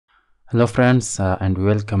Hello friends, and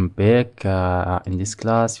welcome back. In this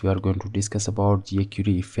class we are going to discuss about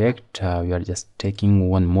Jquery Effect. We are just taking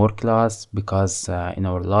one more class because in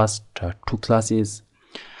our last two classes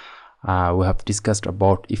we have discussed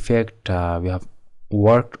about effect. We have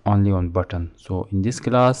worked only on button. So in this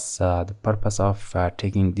class the purpose of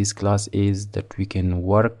taking this class is that we can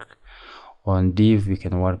work on div, we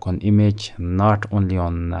can work on image, not only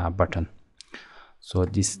on button. So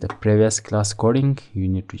this is the previous class coding. You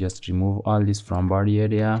need to just remove all this from body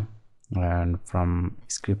area and from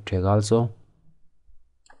script tag also,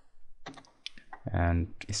 and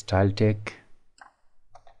style tag.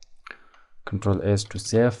 Control S to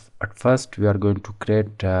save. At first we are going to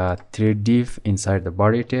create three div inside the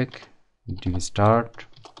body tag: div start,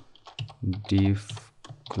 div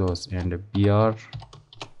close, and br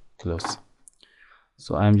close.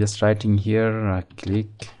 So I'm just writing here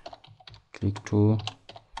click to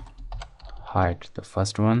hide the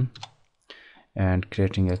first one, and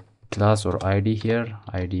creating a class or id here.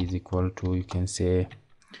 Id is equal to, you can say,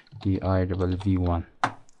 div1.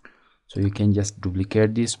 So you can just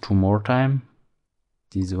duplicate this two more time.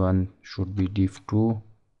 This one should be div2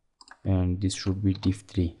 and this should be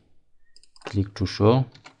div3. Click to show,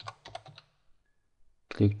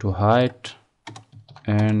 click to hide,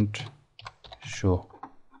 and show.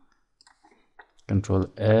 Control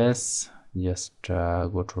S, just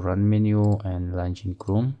go to run menu and launch in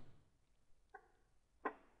Chrome.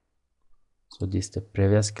 So this is the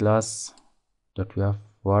previous class that we have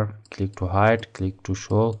worked. Click to hide, click to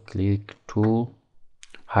show, click to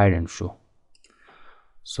hide and show.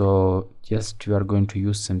 So just we are going to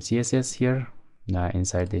use some CSS here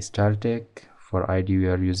inside the style tag. For id we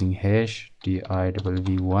are using hash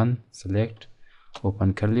div1 select,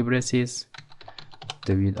 open curly braces.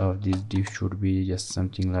 The width of this div should be just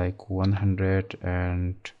something like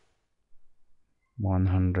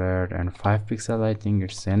 105 pixel. I think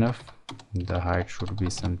it's enough. The height should be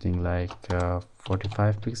something like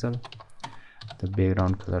 45 pixel. The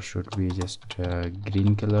background color should be just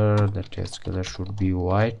green color. The text color should be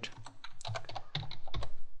white,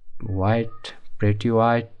 pretty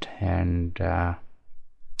white. And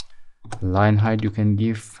line height you can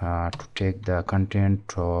give to take the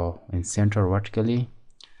content in center vertically,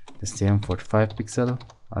 the same 45 pixel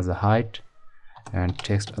as a height. And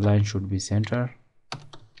text align should be center,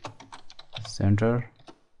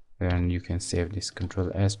 and you can save this.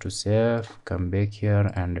 Control S to save, come back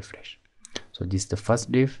here and refresh. So this is the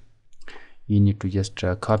first div. You need to just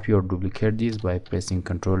copy or duplicate this by pressing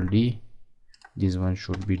Control D. This one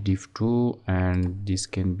should be div2 and this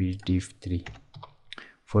can be div3.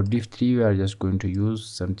 For div3 we are just going to use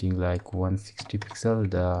something like 160 pixel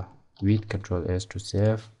the width. Control S to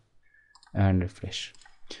save and refresh.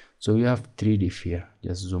 So we have three div here.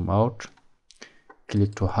 Just zoom out,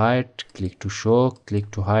 click to hide, click to show, click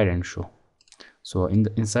to hide and show. So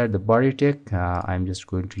inside the body tag I'm just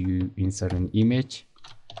going to insert an image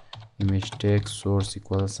tag source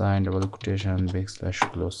equal sign double quotation backslash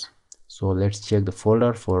close. So let's check the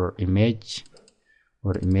folder for image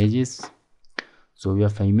or images. So we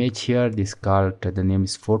have an image here. This called, the name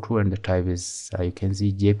is photo and the type is you can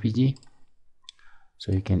see JPG.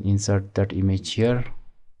 So you can insert that image here.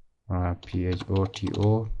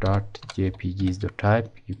 photo.jpg is the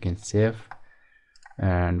type. You can save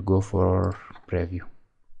and go for preview.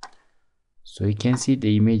 So you can see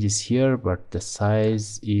the image is here, but the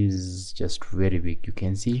size is just very big, you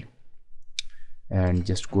can see. And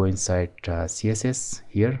just go inside CSS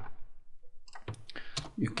here.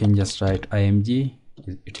 You can just write img.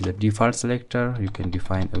 It is a default selector. You can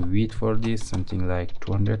define a width for this, something like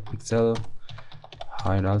 200 pixel.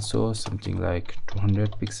 Height also something like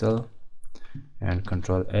 200 pixel. And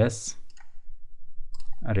Control S,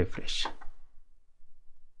 refresh.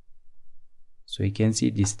 So you can see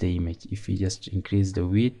this is the image. If we just increase the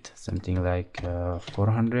width something like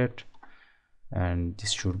 400, and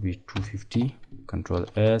this should be 250. Control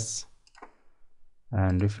S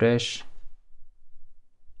and refresh.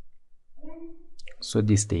 So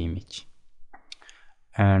this is the image.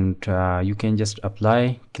 And you can just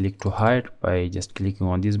apply, click to hide. By just clicking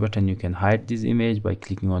on this button you can hide this image. By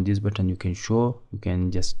clicking on this button you can show, you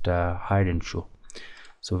can just hide and show.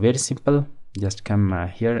 So very simple. Just come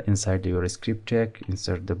here inside your script tag,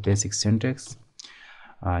 insert the basic syntax,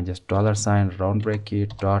 just $, round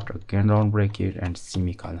bracket, dot, again round bracket, and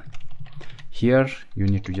semicolon. Here you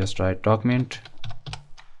need to just write document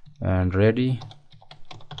and ready,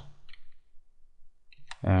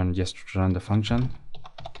 and just run the function.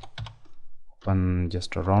 Open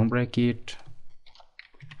just a round bracket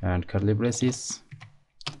and curly braces,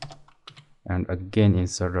 and again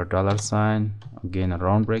insert a dollar sign, again a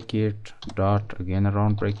round bracket, dot, again a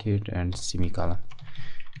round bracket, and semicolon.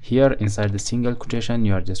 Here inside the single quotation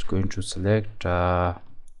you are just going to select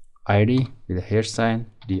id with a hash sign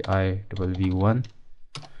div1,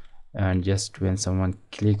 and just when someone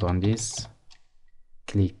click on this,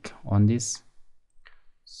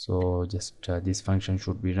 so just this function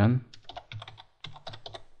should be run,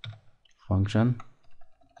 function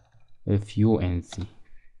eevnt,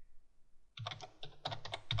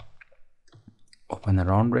 open a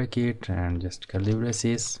round bracket and just curly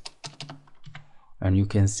braces, and you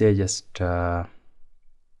can say just the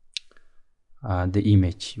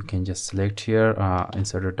image. You can just select here,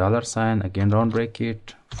 insert a dollar sign, again round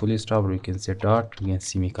bracket, full stop, or you can say dot, again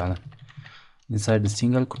semicolon. Inside the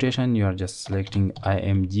single quotation you are just selecting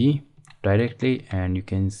img directly, and you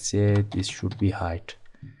can say this should be height.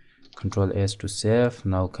 Control S to save.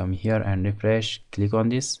 Now come here and refresh, click on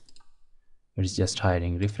this, it's just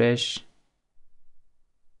hiding. Refresh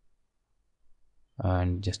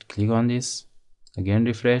and just click on this, again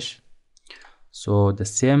refresh. So the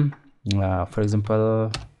same, for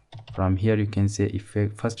example, from here you can say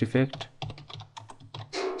effect, first effect,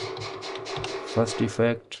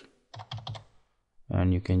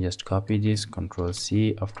 and you can just copy this, Control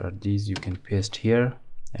C. After this you can paste here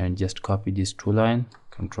and just copy this two line,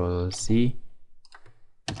 Control C,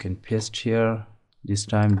 you can paste here. This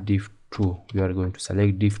time div2, we are going to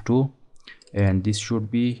select div2, and this should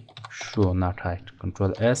be show, not height.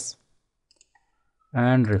 Control S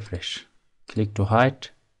and refresh, click to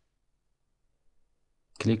height,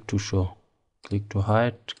 click to show, click to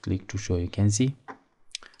height, click to show, you can see.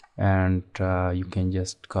 And you can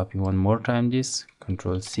just copy one more time this,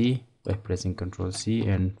 Control C, by pressing Control C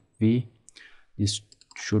and V. This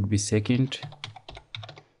should be second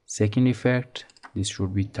effect, this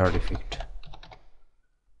should be third effect,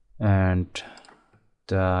 and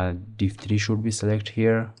the div3 should be select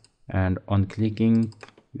here, and on clicking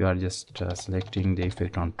you are just selecting the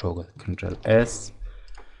effect on toggle. Control S,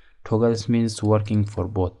 toggles means working for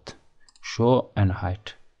both show and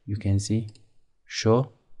height. You can see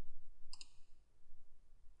show,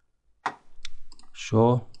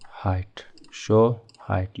 height,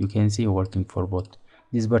 you can see working for both.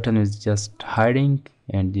 This button is just hiding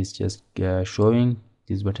and this just showing.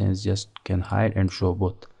 This button is just can hide and show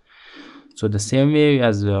both. So the same way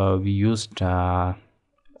as we used in our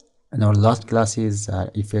last classes,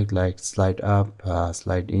 effect like slide up,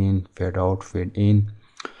 slide in, fade out, fade in,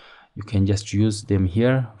 you can just use them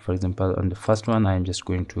here. For example, on the first one I am just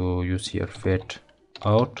going to use here fade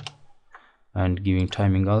out and giving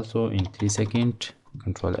timing also in 3 seconds.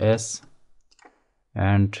 Control S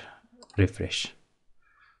and refresh.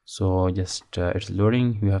 So just it's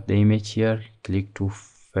loading. You have the image here, click to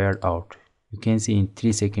fade out, you can see in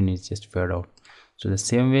 3 seconds it's just fade out. So the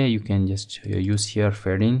same way you can just use here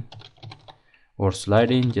fade in or slide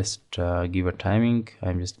in, just give a timing.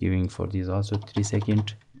 I'm just giving for this also 3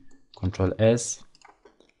 seconds. Control S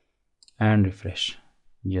and refresh,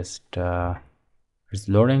 just it's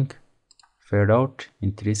loading. Fade out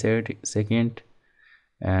in 3 seconds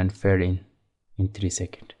and fade in 3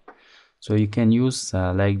 seconds. So you can use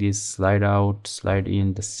like this, slide out, slide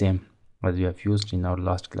in, the same as we have used in our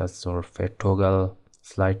last class, or fade toggle,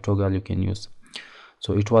 slide toggle you can use.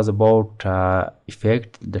 So it was about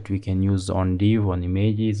effect that we can use on div, on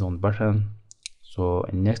images, on button. So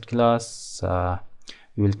in next class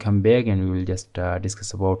we will come back and we will just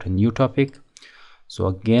discuss about a new topic. So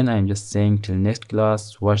again I'm just saying till next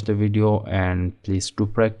class, watch the video and please do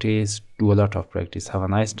practice, do a lot of practice. Have a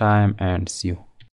nice time and see you.